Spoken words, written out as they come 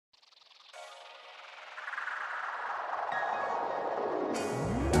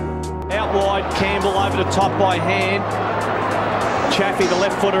out wide, Campbell over the top by hand. Chaffee, the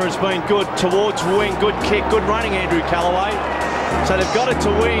left footer, has been good towards wing. Good kick, good running, Andrew Callaway. So they've got it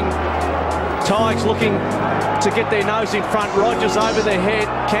to wing. Tigers looking to get their nose in front. Rogers over their head.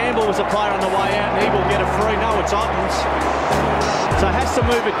 Campbell was a player on the way out, and he will get a free. No, it's Ottens. So has to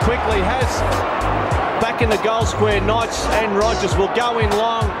move it quickly. Has back in the goal square. Knights and Rogers will go in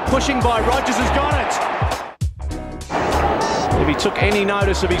long. Pushing by Rogers has got it. If he took any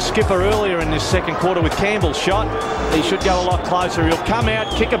notice of his skipper earlier in this second quarter with Campbell's shot, he should go a lot closer. He'll come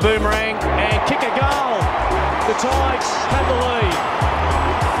out, kick a boomerang, and kick a goal. The Tigers have the lead.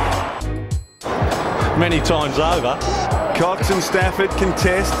 Many times over. Cox and Stafford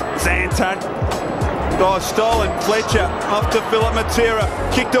contest. Zantuck. Oh, stolen. Fletcher off to Philip Matera.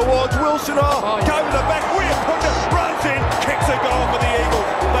 Kick towards Wilson. Oh, go to the back. Weir Punter runs in. Kicks a goal for the Eagles.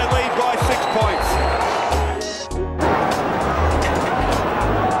 They lead by 6 points.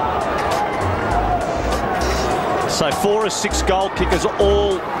 So 4 of 6 goal kickers,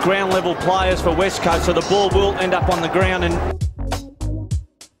 all ground level players for West Coast. So the ball will end up on the ground and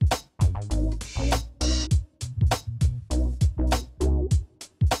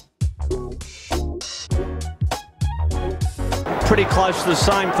pretty close to the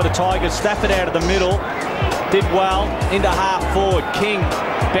same for the Tigers. Stafford out of the middle, did well, into half forward. King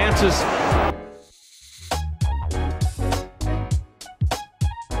bounces.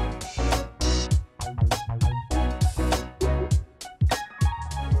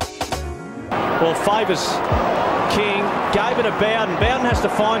 Well, favours King, gave it to Bowden. Bowden has to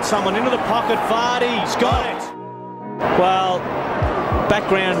find someone into the pocket. Vardy's got it. Well,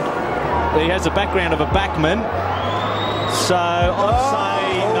 background, he has the background of a backman. So I'd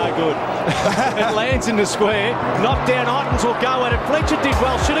say no good. It lands in the square. Knocked down. Ottens will go at it. Fletcher did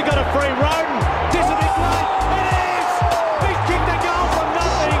well. Should have got a free. Roden. Does it big play? It is! He's kicked a goal from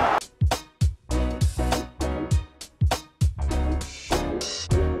nothing.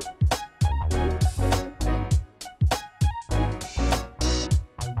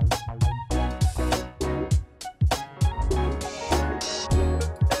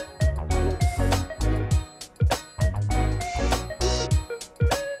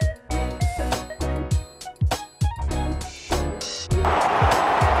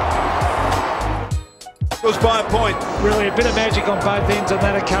 Was by a point. Really a bit of magic on both ends on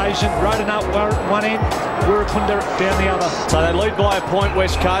that occasion. Roden up one end, Wirapunda down the other. So they lead by a point,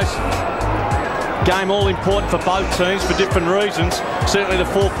 West Coast. Game all important for both teams for different reasons. Certainly the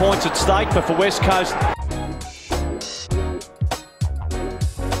 4 points at stake, but for West Coast.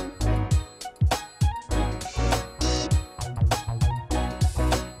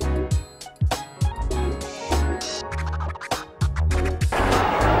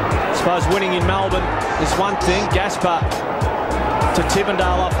 I suppose winning in Melbourne is one thing. Gaspar to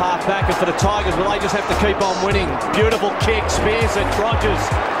Tippendale off half back, and for the Tigers, well, they just have to keep on winning. Beautiful kick, spares it. Rogers.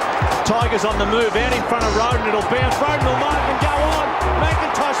 Tigers on the move, out in front of Roden. It'll bounce. Roden will mark and go on.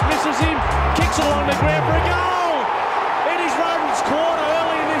 McIntosh misses him, kicks it along the ground for a goal. It is Roden's corner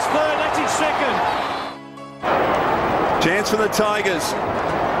early in this third. That's his second. Chance for the Tigers.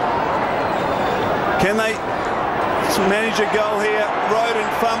 Can they manage a goal here? Roden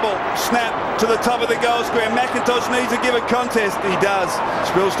fumble, snap to the top of the goal square. McIntosh needs to give a contest. He does.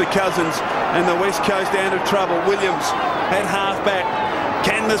 Spills to Cousins, and the West Coast out of trouble. Williams at halfback.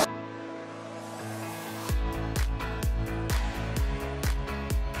 Can the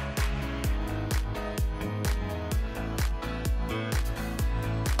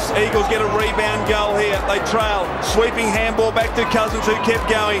Eagles get a rebound goal here? They trail. Sweeping handball back to Cousins, who kept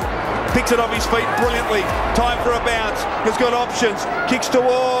going. Picks it off his feet brilliantly. Time for a bounce. Has got options. Kicks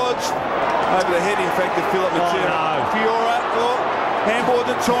towards. Over the head, in fact, to Philip Matera. Oh, no. Fiora. Oh, handball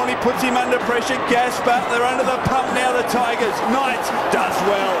to Tawney. Puts him under pressure. Gaspar. They're under the pump now, the Tigers. Knight does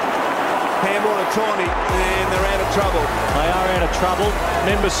well. Handball to Tawney. And they're out of trouble. They are out of trouble.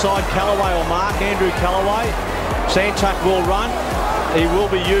 Members side, Callaway or Mark. Andrew Callaway. Zantuck will run. He will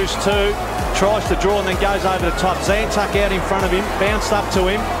be used too. Tries to draw and then goes over the top. Zantuck out in front of him. Bounced up to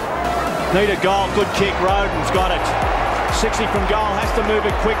him. Need a goal. Good kick. Roden's got it. 60 from goal. Has to move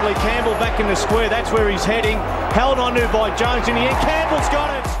it quickly. Campbell back in the square. That's where he's heading. Held on to by Jones in the end. Campbell's got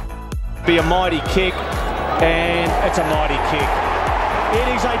it. Be a mighty kick. And it's a mighty kick. It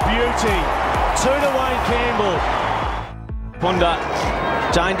is a beauty. 2 to Wayne Campbell. Punda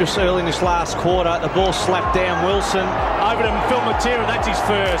dangerous early in this last quarter. The ball slapped down Wilson. Over to Phil Matera. That's his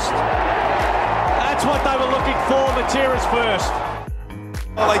first. That's what they were looking for. Matera's first.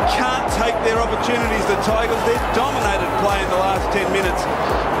 Well, they can't take their opportunities, the Tigers. They've dominated play in the last 10 minutes,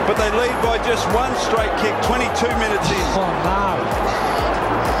 but they lead by just one straight kick, 22 minutes in. Oh, no.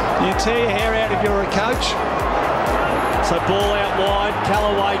 You tear your hair out if you're a coach. So ball out wide,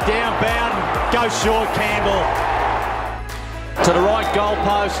 Callaway down bound, goes short, Campbell. To the right goal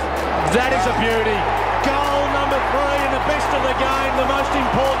post, that is a beauty. Goal number 3 and the best of the game, the most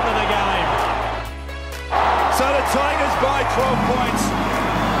important of the game. So the Tigers by 12 points.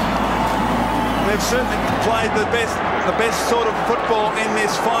 They've certainly played the best sort of football in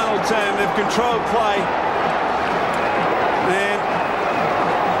this final term. They've controlled play. And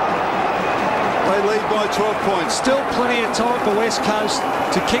they lead by 12 points. Still plenty of time for West Coast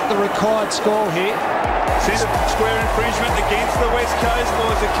to kick the required score here. Centre square infringement against the West Coast. There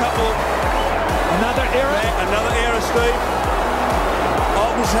was a couple. Another error. Another error, Steve.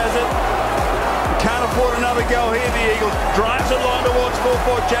 Altons has it. Can't afford another goal here. The Eagles drives the line towards full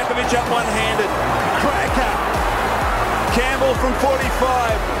forward. Jakovic up one-handed. Cracker. Campbell from 45.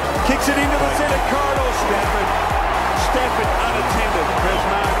 Kicks it into the centre corridor. Stafford unattended. Has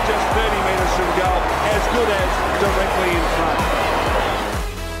marked just 30 metres from goal. As good as directly in front.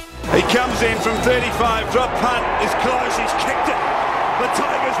 He comes in from 35. Drop punt is close. He's kicked it. The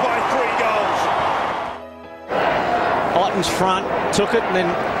Tigers by 3 goals. Ottens front, took it and then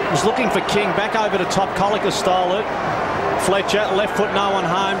was looking for King. Back over the top, Colliker stole it. Fletcher, left foot, no one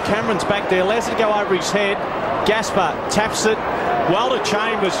home. Cameron's back there, lets it go over his head. Gasper taps it. Well to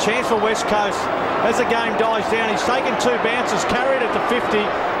Chambers, chance for West Coast. As the game dies down, he's taken 2 bounces, carried it to 50.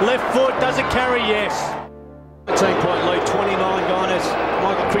 Left foot, does it carry? Yes. 13-point lead, 29 gone. As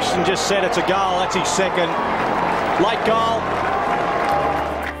Michael Christian just said, it's a goal. That's his second. Late goal.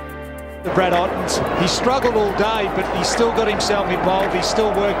 Brad Ottens, he struggled all day, but he still got himself involved. He still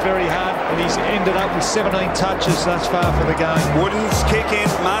worked very hard, and he's ended up with 17 touches thus far for the game. Wooden's kick in,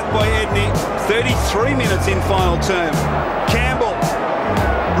 marked by Edney. 33 minutes in final term. Campbell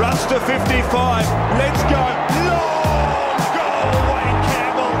runs to 55. Let's go.